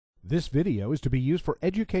This video is to be used for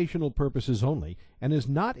educational purposes only and is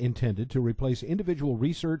not intended to replace individual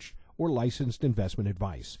research or licensed investment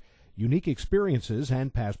advice. Unique experiences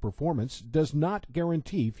and past performance does not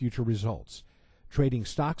guarantee future results. Trading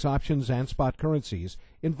stocks, options, and spot currencies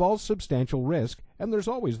involves substantial risk, and there's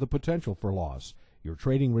always the potential for loss. Your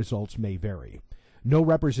trading results may vary. No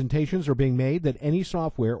representations are being made that any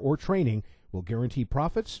software or training will guarantee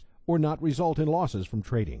profits or not result in losses from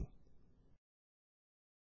trading.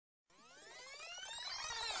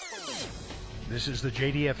 This is the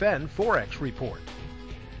JDfn Forex Report.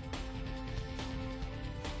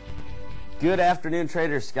 Good afternoon,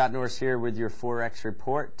 traders. Scott Norris here with your Forex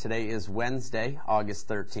Report. Today is Wednesday, August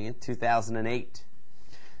 13th, 2008.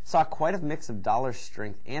 Saw quite a mix of dollar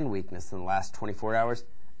strength and weakness in the last 24 hours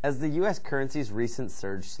as the U.S. currency's recent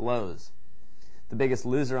surge slows. The biggest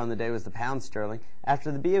loser on the day was the pound sterling after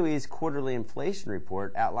the BOE's quarterly inflation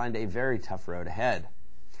report outlined a very tough road ahead.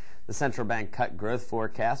 The central bank cut growth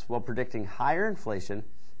forecasts while predicting higher inflation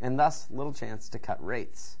and thus little chance to cut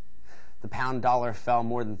rates. The pound dollar fell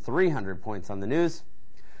more than 300 points on the news.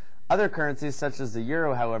 Other currencies such as the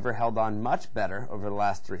euro, however, held on much better over the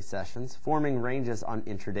last three sessions, forming ranges on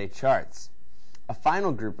intraday charts. A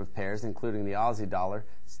final group of pairs, including the Aussie dollar,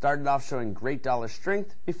 started off showing great dollar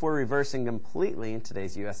strength before reversing completely in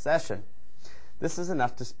today's U.S. session. This is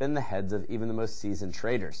enough to spin the heads of even the most seasoned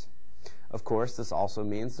traders. Of course, this also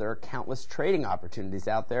means there are countless trading opportunities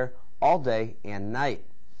out there all day and night.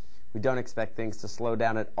 We don't expect things to slow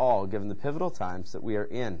down at all given the pivotal times that we are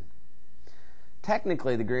in.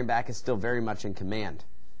 Technically, the greenback is still very much in command.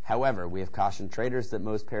 However, we have cautioned traders that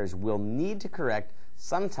most pairs will need to correct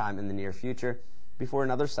sometime in the near future before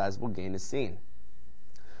another sizable gain is seen.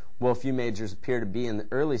 While a few majors appear to be in the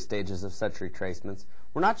early stages of such retracements,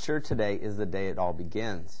 we're not sure today is the day it all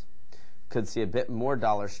begins. Could see a bit more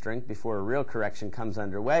dollar strength before a real correction comes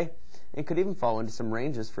underway, and could even fall into some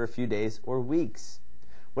ranges for a few days or weeks.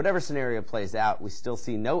 Whatever scenario plays out, we still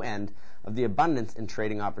see no end of the abundance in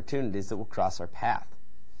trading opportunities that will cross our path.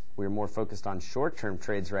 We are more focused on short-term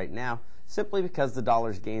trades right now, simply because the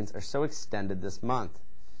dollar's gains are so extended this month.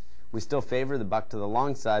 We still favor the buck to the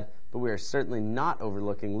long side, but we are certainly not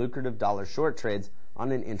overlooking lucrative dollar short trades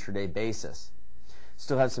on an intraday basis.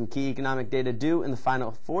 Still have some key economic data due in the final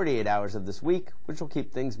 48 hours of this week, which will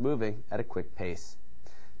keep things moving at a quick pace.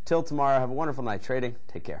 Till tomorrow, have a wonderful night trading.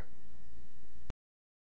 Take care.